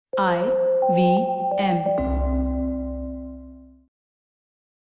IVM.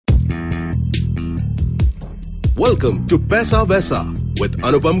 Welcome to Paisa Vaisa with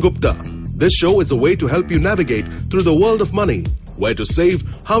Anupam Gupta. This show is a way to help you navigate through the world of money, where to save,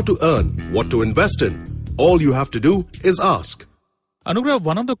 how to earn, what to invest in. All you have to do is ask. Anugrah,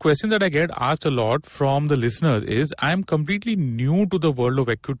 one of the questions that I get asked a lot from the listeners is, I'm completely new to the world of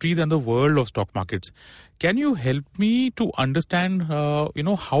equities and the world of stock markets. Can you help me to understand, how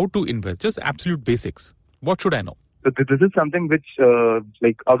to invest? Just absolute basics. What should I know? So this is something which our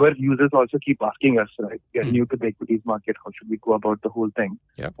users also keep asking us, right? We are new to the equities market. How should we go about the whole thing?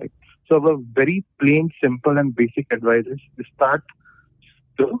 Yeah. Right? So our very plain, simple and basic advice is to start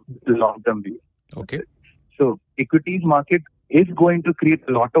the long-term view. Okay. So equities market is going to create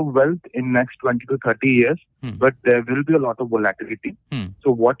a lot of wealth in next 20 to 30 years, but there will be a lot of volatility.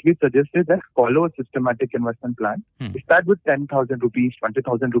 So what we suggest is that follow a systematic investment plan. Start with 10,000 rupees,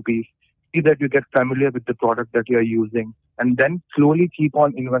 20,000 rupees. See that you get familiar with the product that you are using, and then slowly keep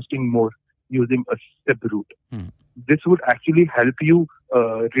on investing more using a SIP route. This would actually help you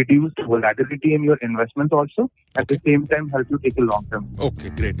reduce the volatility in your investments also. At the same time, help you take a long term. Okay,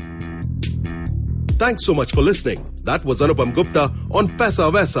 great. Thanks so much for listening. That was Anupam Gupta on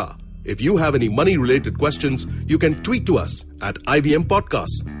Paisa Vaisa. If you have any money-related questions, you can tweet to us at IVM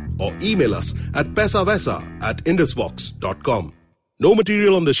Podcasts or email us at paisavaisa@indusvox.com. No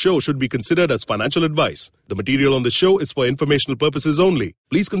material on the show should be considered as financial advice. The material on the show is for informational purposes only.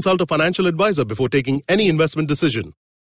 Please consult a financial advisor before taking any investment decision.